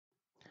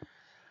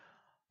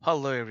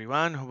Hello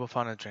everyone, hope you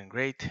found it doing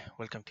great.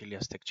 Welcome to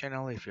Elyas Tech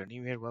channel. If you're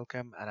new here,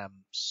 welcome, and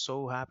I'm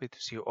so happy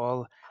to see you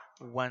all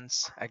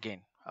once again.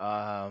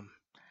 All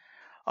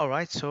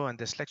right, so in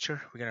this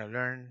lecture, we're gonna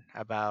learn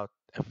about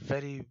a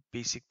very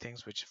basic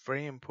things, which is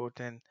very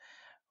important.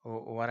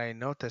 What I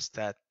noticed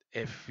that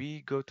if we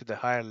go to the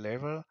higher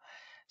level,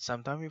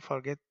 sometimes we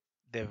forget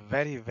the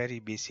very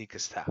basic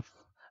stuff,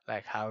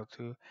 like how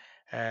to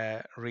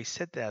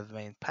reset the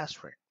admin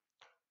password.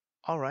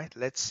 All right,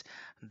 let's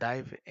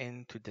dive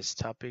into this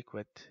topic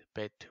with a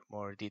bit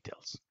more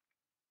details.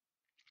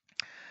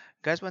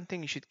 Guys, one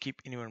thing you should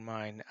keep in your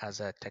mind as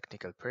a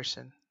technical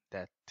person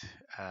that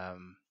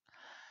um,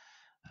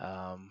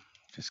 um,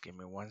 just give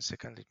me 1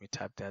 second. Let me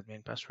type the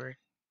admin password.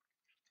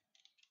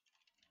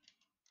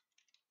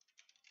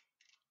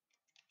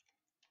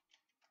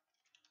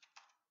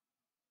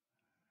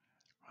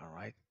 All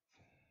right,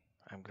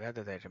 I'm glad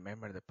that I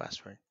remember the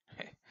password.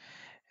 It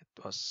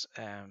was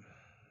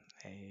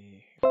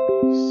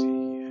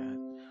ABC at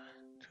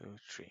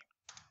 23.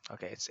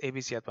 Okay, it's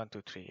ABC at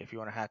 123. If you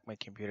want to hack my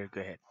computer, go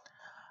ahead.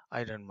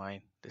 I don't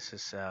mind. This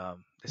is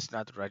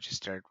not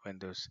registered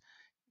Windows.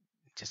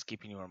 Just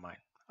keep in your mind.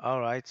 All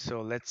right,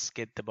 so let's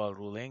get the ball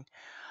rolling.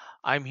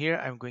 I'm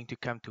here. I'm going to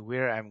come to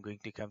where I'm going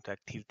to come to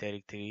Active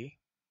Directory,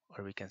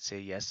 or we can say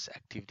yes,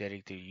 Active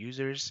Directory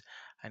users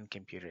and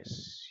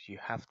computers. You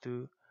have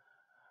to.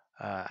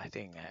 I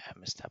think I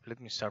messed up. Let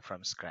me start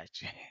from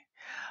scratch.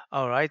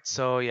 All right,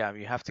 so yeah,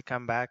 you have to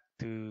come back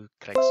to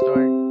click start,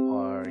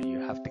 or you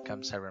have to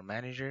come server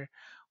manager.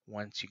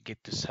 Once you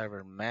get to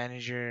server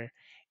manager,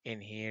 in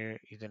here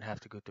you don't have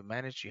to go to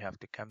manage. You have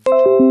to come to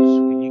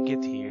tools. When you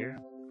get here,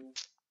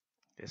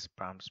 these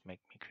prompts make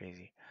me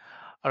crazy.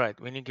 All right,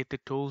 when you get the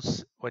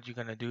tools, what you're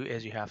gonna do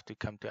is you have to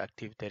come to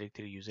Active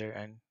Directory user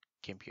and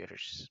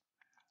computers.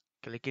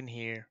 Click in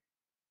here.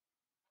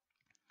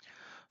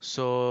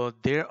 So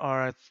there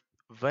are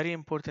very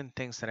important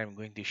things that I'm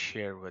going to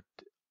share with.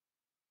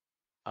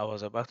 I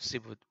was about to say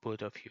with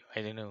both of you.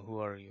 I don't know who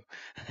are you,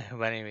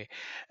 but anyway,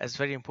 it's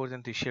very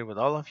important to share with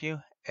all of you.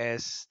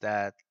 Is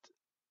that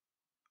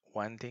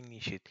one thing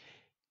you should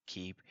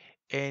keep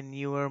in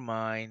your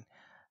mind?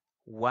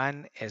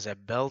 One is a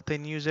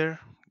built-in user.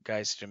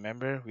 Guys,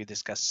 remember we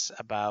discussed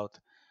about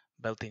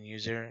built-in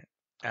user,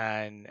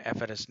 and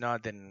if it is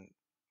not, then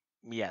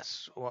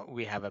yes,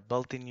 we have a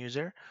built-in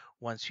user.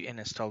 Once you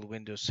install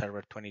Windows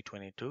Server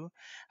 2022,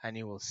 and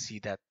you will see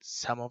that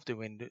some of the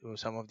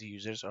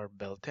users are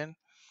built-in,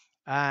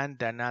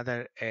 and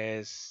another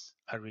is,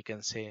 or we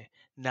can say,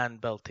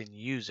 non-built-in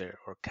user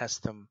or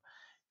custom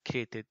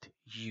created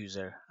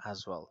user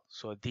as well.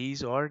 So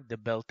these are the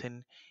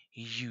built-in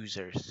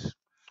users,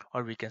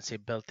 or we can say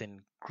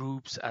built-in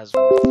groups as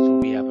well. So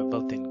we have a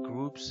built-in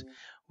groups,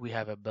 we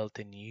have a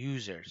built-in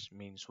users,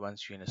 means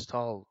once you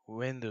install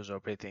Windows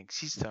operating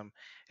system,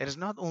 it is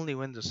not only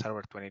Windows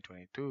Server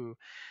 2022,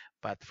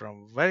 but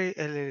from very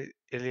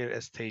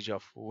earlier stage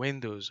of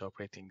Windows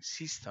operating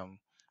system,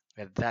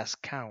 it does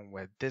come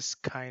with this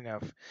kind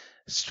of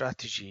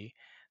strategy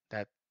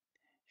that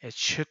it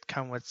should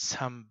come with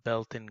some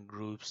built-in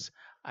groups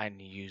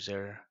and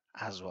user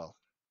as well.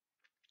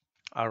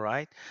 All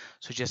right,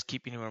 so just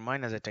keep in your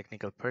mind as a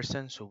technical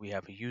person. So we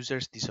have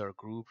users. These are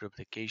group,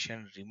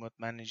 replication, remote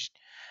managed,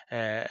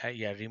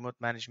 remote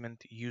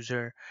management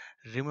user,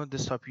 remote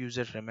desktop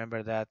user.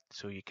 Remember that.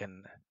 So you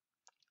can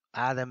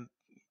add them,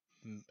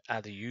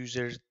 add a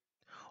user,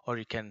 or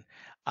you can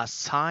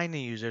assign a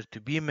user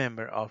to be a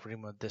member of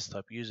remote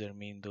desktop user.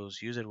 Mean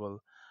those user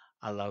will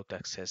allow to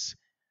access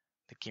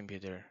the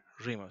computer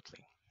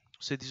remotely.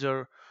 So these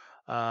are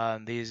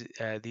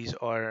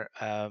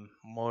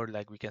more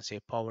like we can say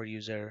power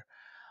user.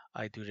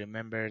 I do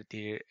remember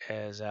there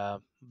is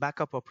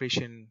backup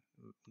operation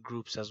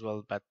groups as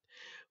well, but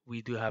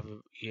we do have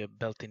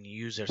built-in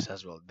users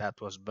as well.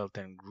 That was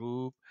built-in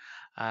group,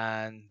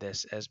 and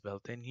this is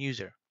built-in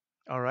user.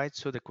 All right,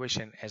 so the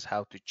question is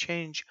how to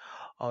change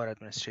our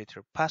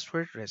administrator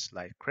password. Let's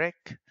like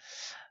click.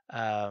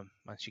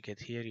 Once you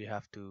get here, you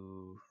have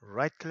to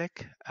right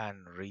click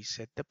and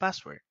reset the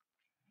password.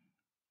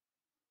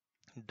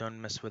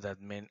 Don't mess with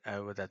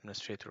with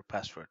administrator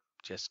password.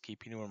 Just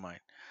keep in your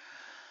mind.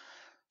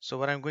 So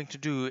what I'm going to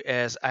do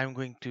is I'm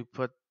going to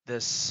put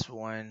this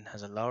one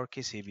as a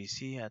lowercase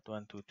abc at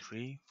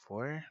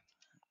 1234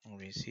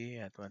 abc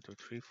at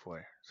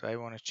 1234. So I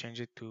want to change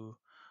it to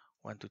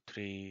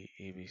 123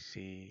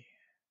 abc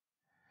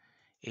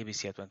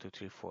at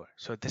 1234.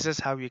 So this is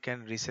how you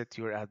can reset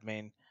your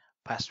admin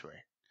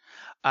password.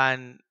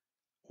 And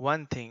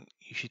one thing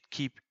you should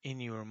keep in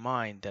your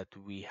mind that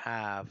we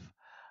have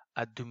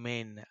a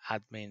domain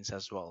admins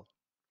as well.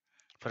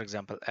 For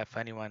example, if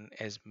anyone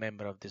is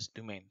member of this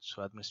domain,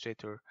 so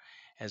administrator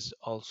is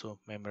also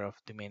member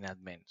of domain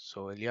admin.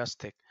 So Elyas,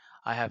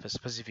 I have a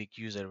specific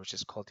user which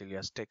is called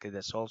Elyas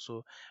that's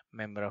also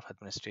member of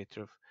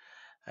administrative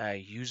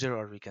user,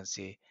 or we can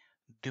say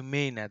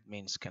domain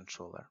admins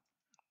controller.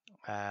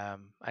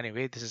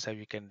 Anyway, this is how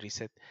you can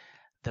reset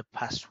the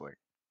password.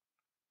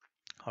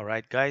 All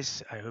right,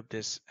 guys, I hope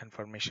this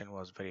information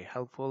was very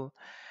helpful.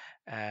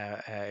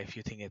 If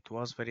you think it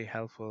was very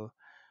helpful,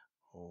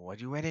 What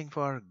are you waiting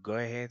for? Go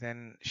ahead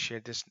and share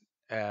this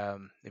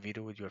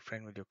video with your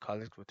friend, with your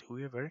colleague, with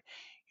whoever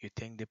you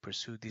think they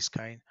pursue this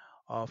kind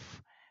of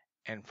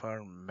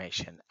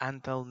information.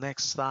 Until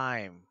next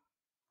time,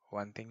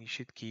 one thing you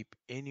should keep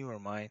in your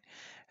mind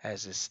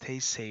is stay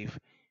safe,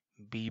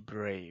 be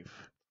brave,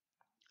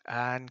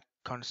 and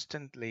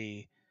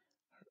constantly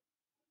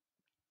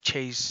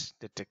chase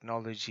the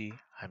technology.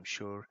 I'm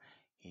sure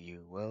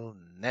you will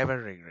never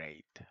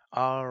regret.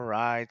 All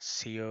right,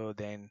 see you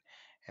then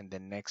in the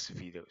next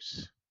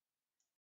videos.